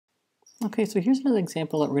Okay, so here's another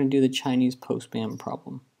example that we're going to do the Chinese Postman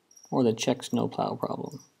problem, or the Czech snowplow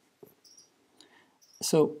problem.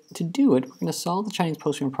 So to do it, we're going to solve the Chinese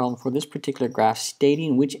Postman problem for this particular graph,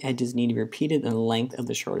 stating which edges need to be repeated and the length of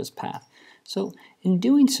the shortest path. So in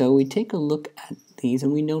doing so, we take a look at these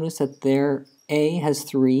and we notice that their A has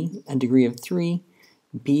 3, a degree of 3,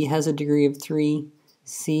 B has a degree of 3,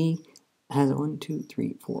 C has 1, 2,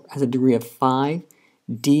 3, 4, has a degree of 5,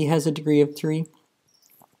 D has a degree of 3,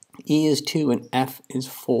 E is 2, and F is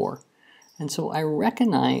 4. And so I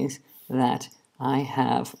recognize that I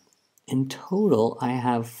have, in total, I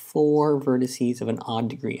have 4 vertices of an odd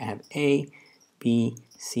degree. I have A, B,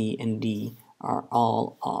 C, and D are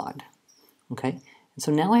all odd. Okay, and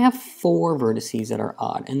so now I have 4 vertices that are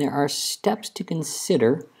odd, and there are steps to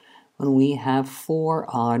consider when we have 4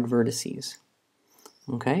 odd vertices.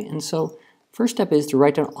 Okay, and so first step is to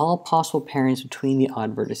write down all possible pairings between the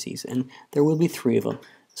odd vertices, and there will be 3 of them.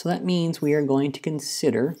 So that means we are going to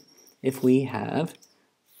consider if we have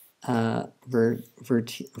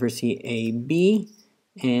vertice AB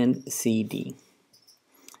and CD.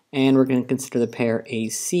 And we're going to consider the pair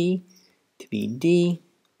AC to be D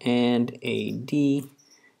and AD,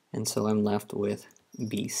 and so I'm left with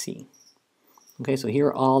BC. Okay, so here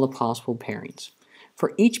are all the possible pairings.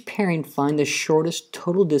 For each pairing, find the shortest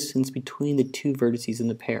total distance between the 2 vertices in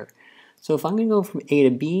the pair. So if I'm going to go from A to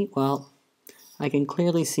B, well, I can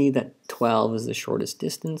clearly see that 12 is the shortest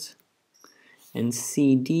distance, and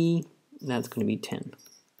CD, that's going to be 10.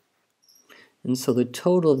 And so the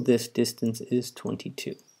total of this distance is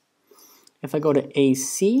 22. If I go to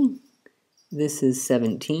AC, this is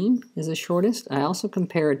 17 is the shortest. I also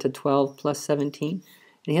compare it to 12 plus 17.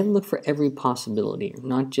 And you have to look for every possibility,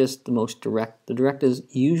 not just the most direct. The direct is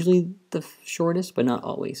usually the shortest, but not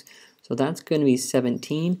always. So that's going to be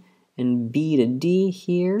 17, and B to D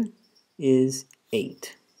here is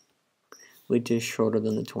 8, which is shorter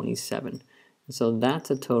than the 27. So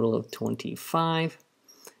that's a total of 25.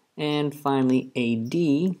 And finally,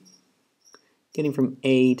 AD, getting from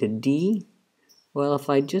A to D, well,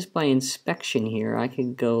 if I just by inspection here, I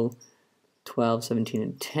could go 12, 17,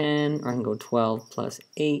 and 10, or I can go 12 plus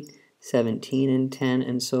 8, 17, and 10.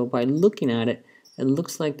 And so by looking at it, it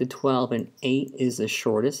looks like the 12 and 8 is the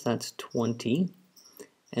shortest, that's 20.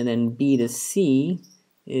 And then B to C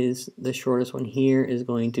is the shortest one here is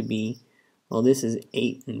going to be, well, this is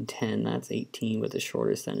 8 and 10, that's 18, but the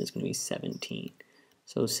shortest then is going to be 17.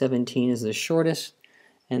 So 17 is the shortest,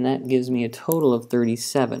 and that gives me a total of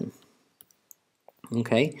 37.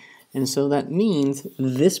 Okay, and so that means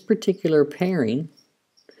this particular pairing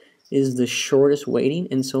is the shortest weighting,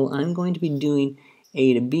 and so I'm going to be doing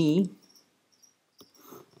A to B.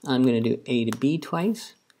 I'm going to do A to B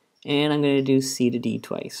twice, and I'm going to do C to D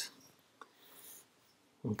twice.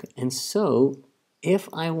 Okay, and so if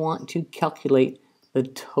I want to calculate the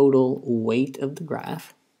total weight of the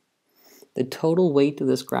graph, the total weight of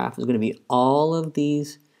this graph is going to be all of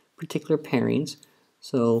these particular pairings.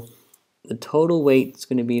 So the total weight is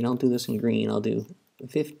going to be, and I'll do this in green, I'll do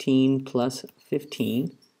 15 plus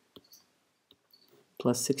 15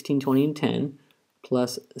 plus 16, 20, and 10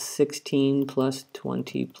 plus 16 plus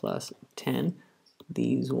 20 plus 10,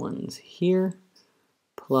 these ones here,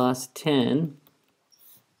 plus 10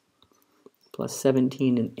 plus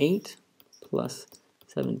 17 and 8 plus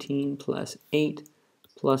 17 plus 8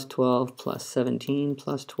 plus 12 plus 17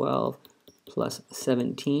 plus 12 plus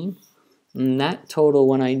 17. And that total,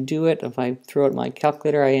 when I do it, if I throw out my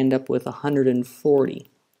calculator, I end up with 140.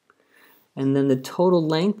 And then the total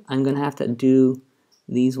length, I'm going to have to do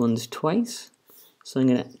these ones twice. So I'm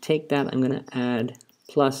going to take that, I'm going to add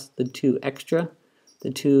plus the 2 extra,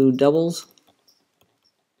 the 2 doubles,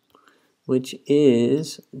 which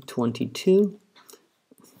is 22.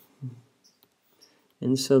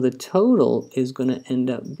 And so the total is going to end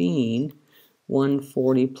up being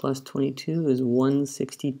 140 plus 22 is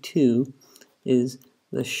 162 is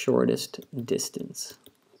the shortest distance.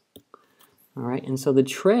 All right, and so the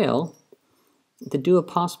trail, to do a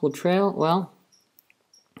possible trail, well,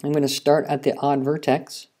 I'm going to start at the odd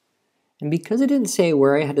vertex. And because it didn't say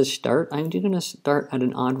where I had to start, I'm going to start at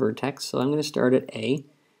an odd vertex. So I'm going to start at A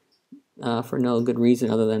for no good reason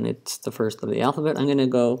other than it's the first of the alphabet. I'm going to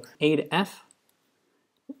go A to F,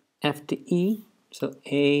 F to E, so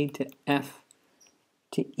A to F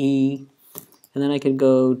to E, and then I could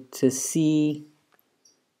go to C,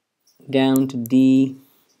 down to D,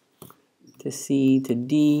 to C to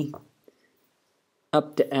D,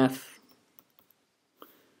 up to F,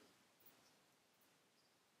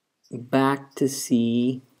 back to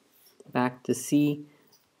C, up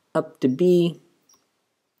to B,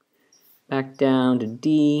 back down to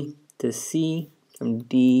D, to C, from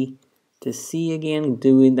D to C again,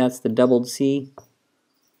 that's the doubled C,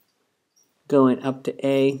 going up to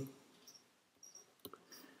A,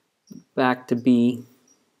 back to B,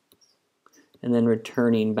 and then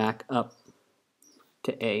returning back up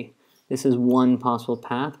to A. This is one possible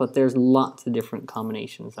path, but there's lots of different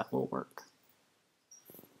combinations that will work.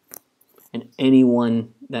 And any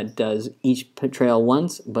one that does each trail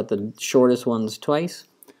once, but the shortest ones twice,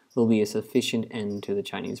 will be a sufficient end to the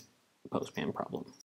Chinese Postman problem.